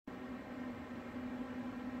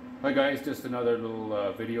Hi guys, just another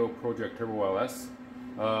little video, Project Turbo L.S.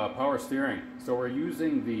 Power steering. So we're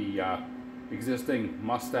using the existing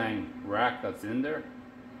Mustang rack that's in there.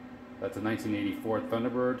 That's a 1984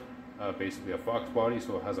 Thunderbird, basically a Fox body,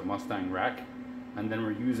 so it has a Mustang rack. And then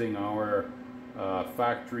we're using our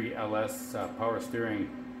factory LS power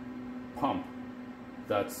steering pump.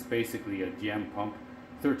 That's basically a GM pump,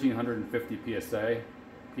 1350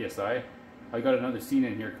 PSI. I got another scene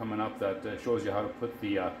in here coming up that shows you how to put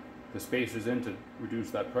the spacers in to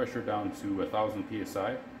reduce that pressure down to 1000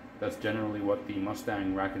 PSI. That's generally what the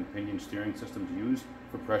Mustang Rack and Pinion steering systems use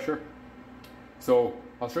for pressure. So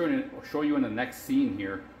I'll show you in the next scene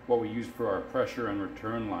here what we used for our pressure and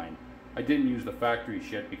return line. I didn't use the factory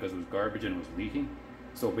shit because it was garbage and it was leaking.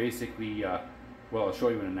 So basically, well, I'll show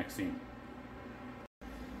you in the next scene.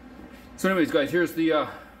 So anyways guys, here's the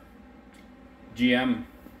GM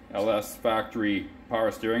LS factory power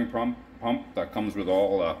steering pump that comes with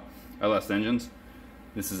all LS engines.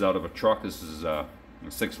 This is out of a truck. This is a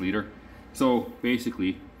 6-liter. So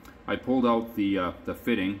basically I pulled out the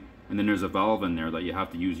fitting, and then there's a valve in there that you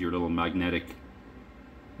have to use your little magnetic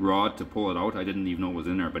rod to pull it out. I didn't even know it was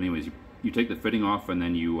in there, but anyways, you take the fitting off and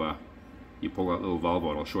then you pull that little valve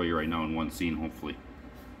out. I'll show you right now in one scene, hopefully.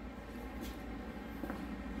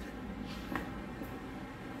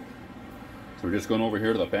 So we're just going over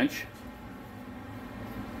here to the bench.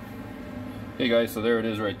 Okay guys, so there it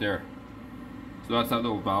is right there. So that's that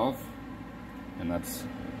little valve, and that's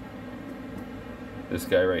this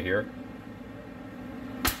guy right here.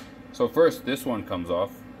 So first this one comes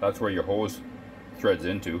off. That's where your hose threads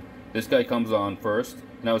into. This guy comes on first,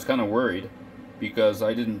 and I was kind of worried because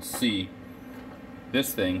I didn't see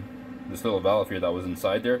this thing, this little valve here that was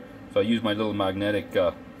inside there. So I used my little magnetic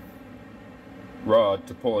rod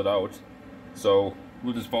to pull it out. So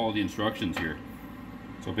we'll just follow the instructions here.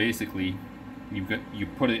 So basically you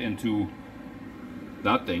put it into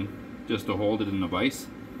that thing just to hold it in the vise,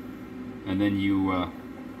 and then you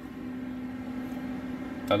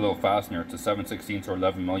that little fastener, it's a 7/16 or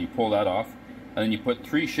 11 mil, you pull that off, and then you put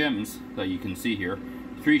 3 shims that you can see here,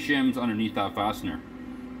 3 shims underneath that fastener.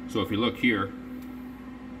 So if you look here,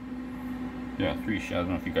 yeah, 3 shims, I don't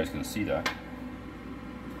know if you guys can see that.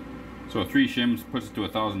 So 3 shims puts it to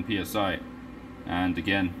 1000 PSI. And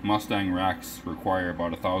again, Mustang racks require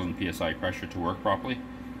about 1000 PSI pressure to work properly.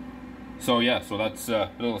 So yeah, so that's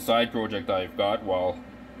a little side project I've got while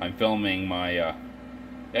I'm filming my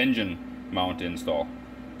engine mount install.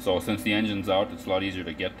 So since the engine's out, it's a lot easier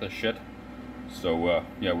to get this shit. So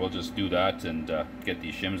yeah, we'll just do that and get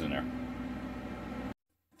these shims in there.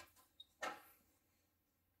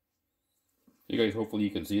 You guys, hopefully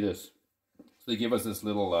you can see this. So they give us this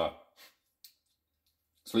little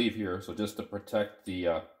sleeve here, so just to protect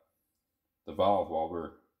the valve while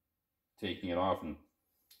we're taking it off, and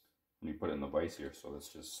when you put it in the vise here. So let's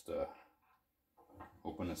just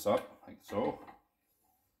open this up like so.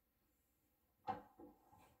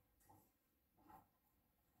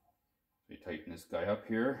 You tighten this guy up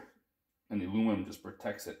here, and the aluminum just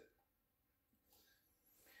protects it,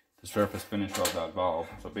 the surface finish of that valve.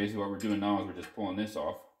 So basically what we're doing now is we're just pulling this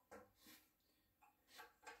off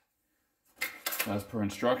as per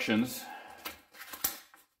instructions.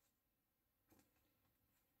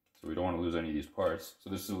 So we don't want to lose any of these parts. So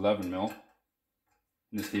this is 11 mil.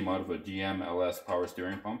 And this came out of a GM LS power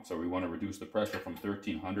steering pump. So we want to reduce the pressure from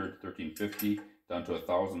 1300, 1350 down to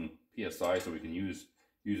 1000 PSI, so we can use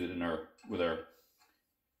it in with our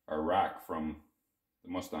rack from the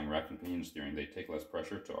Mustang Rack and Pinion steering. They take less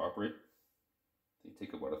pressure to operate. They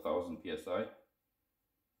take about 1000 PSI.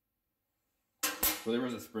 So there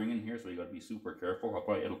was a spring in here, so you got to be super careful.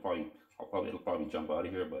 It'll probably jump out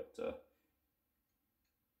of here, but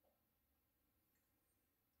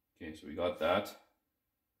okay. So we got that.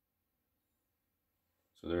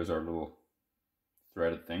 So there's our little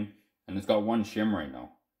threaded thing, and it's got 1 shim right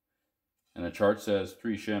now, and the chart says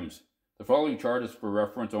 3 shims. The following chart is for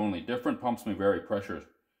reference only. Different pumps may vary pressures.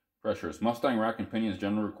 Mustang Rack and Pinions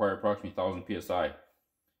generally require approximately 1000 PSI.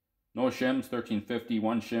 No shims, 1350,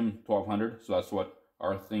 1 shim, 1200. So that's what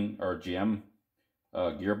our GM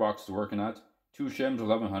gearbox is working at. 2 shims,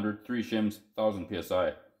 1100, 3 shims, 1000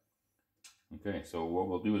 PSI. Okay, so what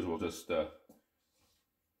we'll do is we'll just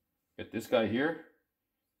get this guy here.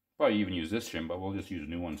 Probably even use this shim, but we'll just use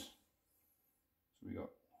new ones. So we got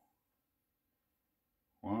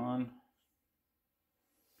 1.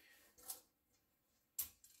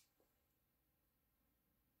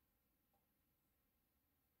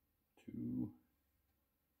 2.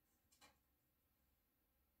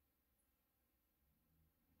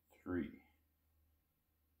 3.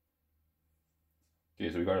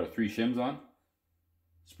 Okay, so we got our 3 shims on.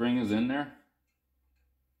 spring is in there.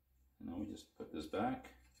 And now we just put this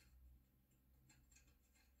back.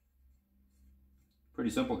 Pretty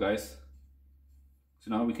simple, guys. So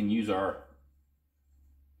now we can use our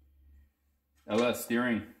L.S.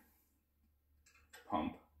 steering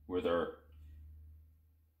pump with our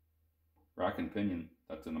rack and pinion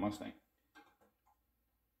that's in the Mustang.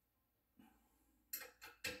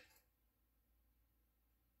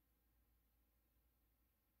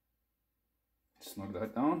 Snug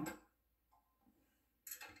that down.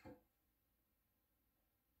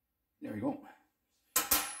 There we go.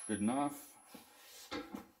 Good enough.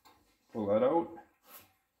 Pull that out.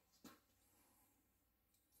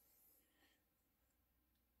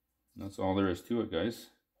 That's all there is to it, guys.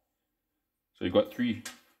 So you've got three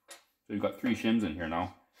shims in here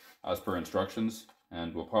now, as per instructions,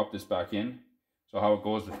 and we'll pop this back in. So how it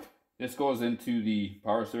goes, this goes into the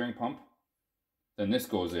power steering pump, then this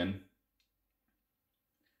goes in,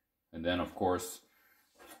 and then of course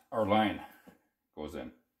our line goes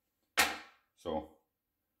in. So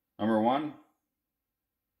number one,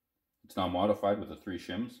 it's now modified with the 3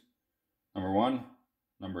 shims. Number 1,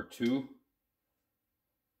 number 2,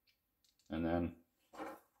 and then of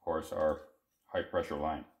course our high pressure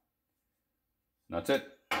line. And that's it.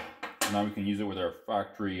 Now we can use it with our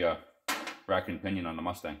factory rack and pinion on the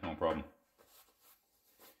Mustang, no problem.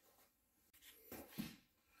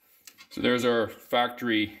 So there's our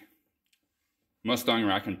factory Mustang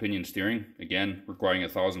rack and pinion steering, again requiring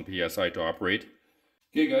 1000 psi to operate.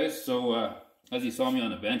 Okay guys, so as you saw me on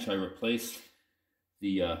the bench, I replaced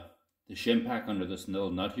the shim pack under this little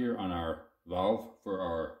nut here on our valve for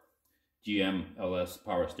our GM L.S.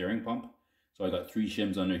 power steering pump. So I got 3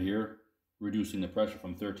 shims under here, reducing the pressure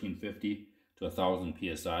from 1350 to 1000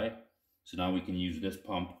 psi. So now we can use this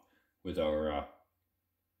pump with our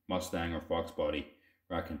Mustang or Fox body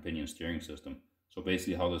rack and pinion steering system. So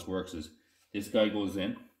basically how this works is this guy goes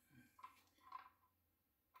in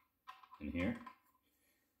here.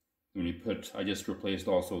 When you put, I just replaced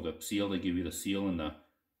also the seal. They give you the seal in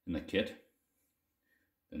the kit.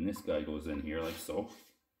 Then this guy goes in here like so.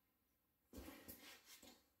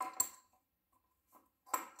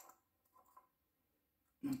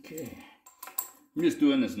 Okay, I'm just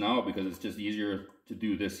doing this now because it's just easier to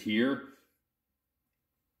do this here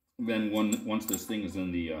than once this thing is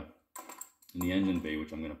in the engine bay,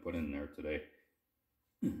 which I'm going to put in there today.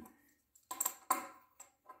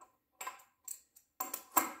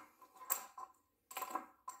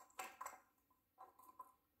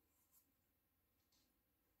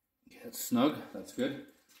 Okay, that's snug. That's good.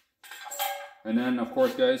 And then, of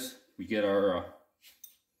course, guys, we get our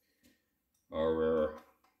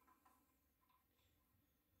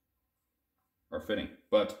fitting.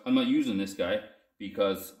 But I'm not using this guy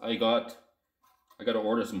because I got to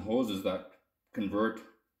order some hoses that convert.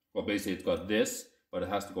 Well, basically it's got this, but it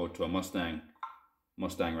has to go to a Mustang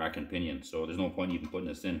rack and pinion. So there's no point even putting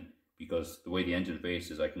this in, because the way the engine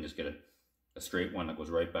faces, I can just get a straight one that goes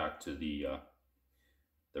right back to the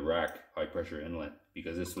rack high pressure inlet,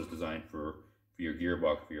 because this was designed for your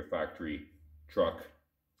gearbox, for your factory truck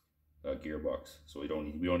gearbox. So we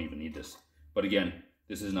don't even need this. But again,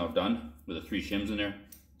 this is now done with the 3 shims in there.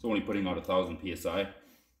 It's only putting out 1000 psi,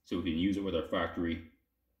 so we can use it with our factory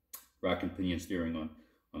rack and pinion steering on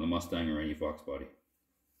the Mustang or any Fox body.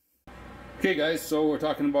 Okay guys, so we're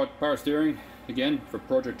talking about power steering again for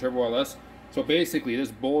Project Turbo L.S. So basically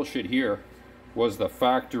this bullshit here was the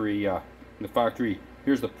factory,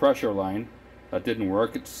 here's the pressure line that didn't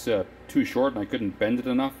work. It's too short and I couldn't bend it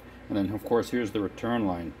enough. And then of course here's the return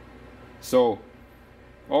line. So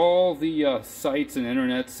all the sites and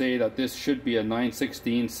internet say that this should be a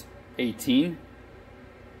 9/16 18,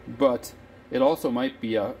 but it also might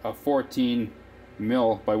be a 14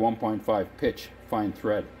 mil by 1.5 pitch fine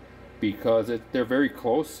thread, because they're very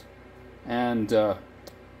close. And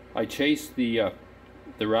I chased the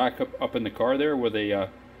rack up in the car there with a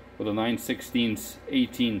 9/16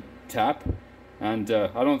 18 tap, and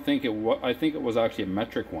I don't think I think it was actually a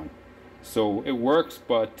metric one. So it works,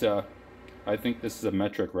 but I think this is a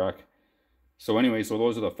metric rack. So anyway, so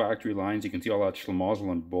those are the factory lines. You can see all that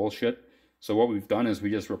schlemazel and bullshit. So what we've done is we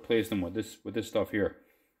just replaced them with this stuff here.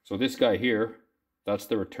 So this guy here, that's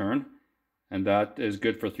the return, and that is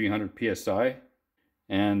good for 300 psi.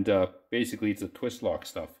 And basically it's a twist lock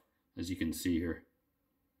stuff, as you can see here.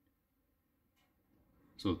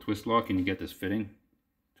 So the twist lock, and you get this fitting.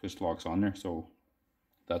 Twist locks on there, so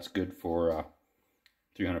that's good for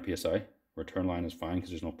 300 psi. Return line is fine because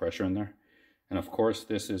there's no pressure in there. And of course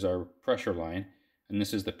this is our pressure line, and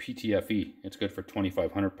this is the PTFE. It's good for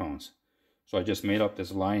 2,500 pounds. So I just made up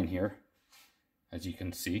this line here, as you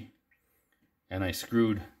can see, and I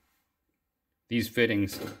screwed these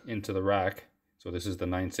fittings into the rack. So this is the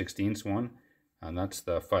 9/16 one, and that's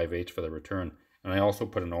the 5/8 for the return. And I also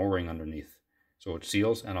put an O-ring underneath so it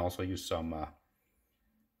seals, and also use some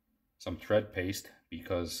thread paste,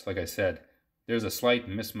 because like I said, there's a slight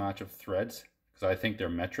mismatch of threads because I think they're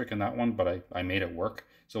metric in that one, but I made it work.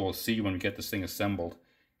 So we'll see when we get this thing assembled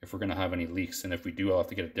if we're going to have any leaks, and if we do, I'll have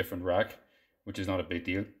to get a different rack, which is not a big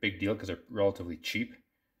deal because they're relatively cheap.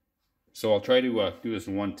 So I'll try to do this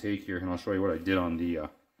in one take here, and I'll show you what I did on the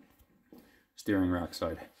steering rack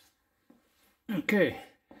side. Okay,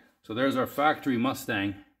 so there's our factory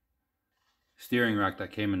Mustang steering rack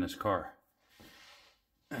that came in this car.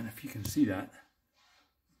 And if you can see that,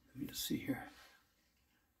 let me just see here.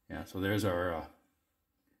 Yeah, so there's our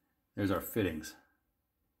fittings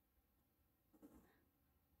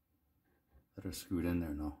that are screwed in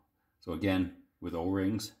there now. So again, with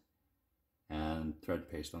O-rings and thread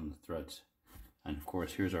paste on the threads. And of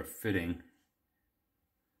course, here's our fitting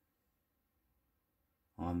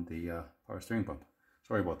on the power steering pump.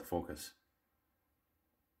 Sorry about the focus.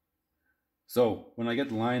 So when I get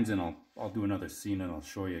the lines in, I'll do another scene and I'll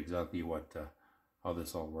show you exactly what how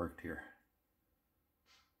this all worked here.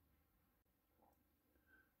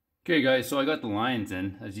 Okay guys, so I got the lines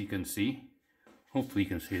in, as you can see. Hopefully you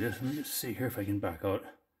can see this. Let me just see here if I can back out.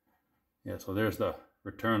 Yeah, so there's the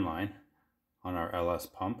return line on our L.S.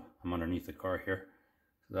 pump. I'm underneath the car here.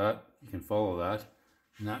 So that, you can follow that.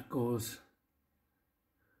 And that goes,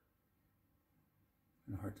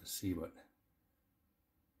 hard to see, but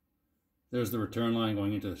there's the return line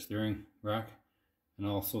going into the steering rack, and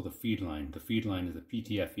also the feed line. The feed line is the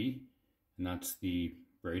PTFE, and that's the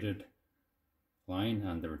braided line,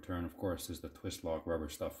 and the return, of course, is the twist lock rubber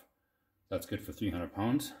stuff. That's good for 300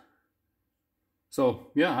 pounds.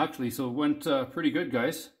 So yeah, actually, so it went pretty good,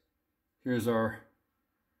 guys. Here's our,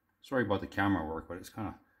 sorry about the camera work, but it's kind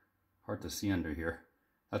of hard to see under here.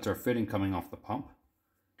 That's our fitting coming off the pump.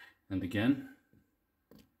 And again,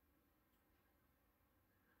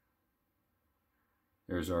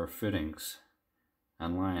 there's our fittings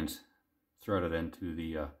and lines threaded into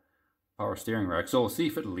the power steering rack. So we'll see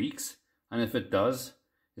if it leaks, and if it does,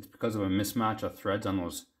 it's because of a mismatch of threads on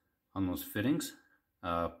those fittings.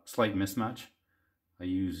 Slight mismatch. I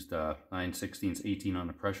used 9/16 18 on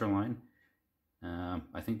the pressure line.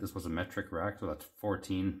 I think this was a metric rack, so that's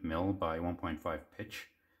 14 mil by 1.5 pitch.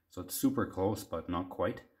 So it's super close, but not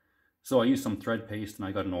quite. So I used some thread paste, and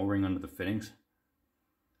I got an O-ring under the fittings.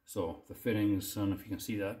 So the fittings, I don't know if you can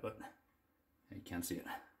see that, but you can't see it.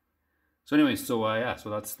 So anyways, so yeah, so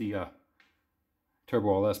that's the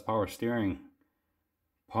Turbo L.S. power steering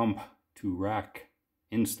pump to rack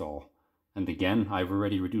install. And again, I've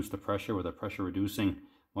already reduced the pressure with a pressure reducing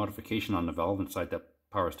modification on the valve inside that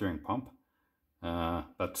power steering pump.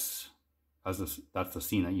 That's the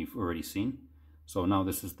scene that you've already seen. So now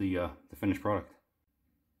this is the finished product.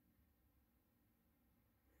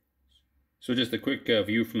 So just a quick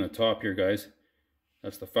view from the top here, guys.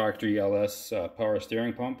 That's the factory L.S. Power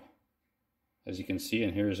steering pump, as you can see,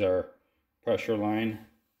 and here's our pressure line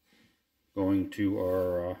going to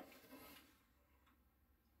our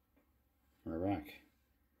rack.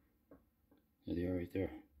 There they are right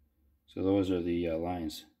there. So those are the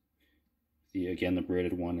lines. Again, the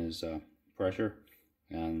braided one is pressure,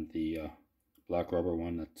 and the black rubber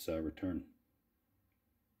one, that's return.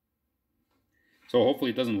 So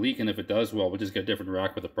hopefully it doesn't leak, and if it does, well, we'll just get a different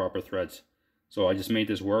rack with the proper threads. So I just made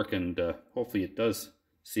this work, and hopefully it does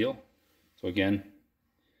seal. So again,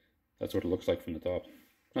 that's what it looks like from the top.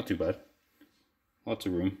 Not too bad. Lots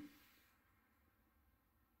of room.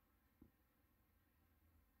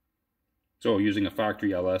 So using a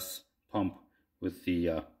factory L.S. pump with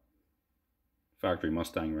the factory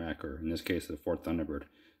Mustang rack, or in this case the Ford Thunderbird.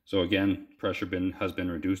 So again, pressure has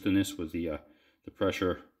been reduced in this with the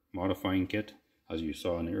pressure modifying kit, as you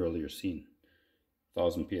saw in the earlier scene.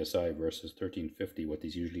 1000 psi versus 1350, what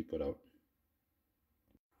these usually put out.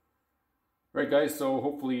 Right guys, so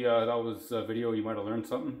hopefully that was a video you might have learned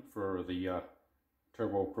something for the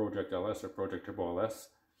Turbo Project LS or Project Turbo LS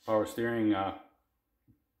power steering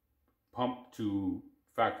pump to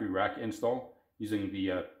factory rack install using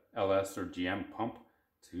the LS or GM pump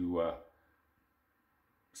to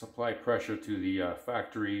supply pressure to the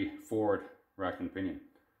factory Ford rack and pinion.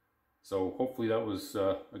 So hopefully that was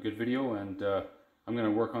a good video, and I'm going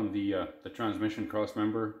to work on the transmission cross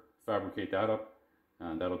member, fabricate that up,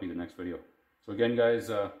 and that'll be the next video. So again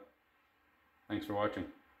guys, thanks for watching.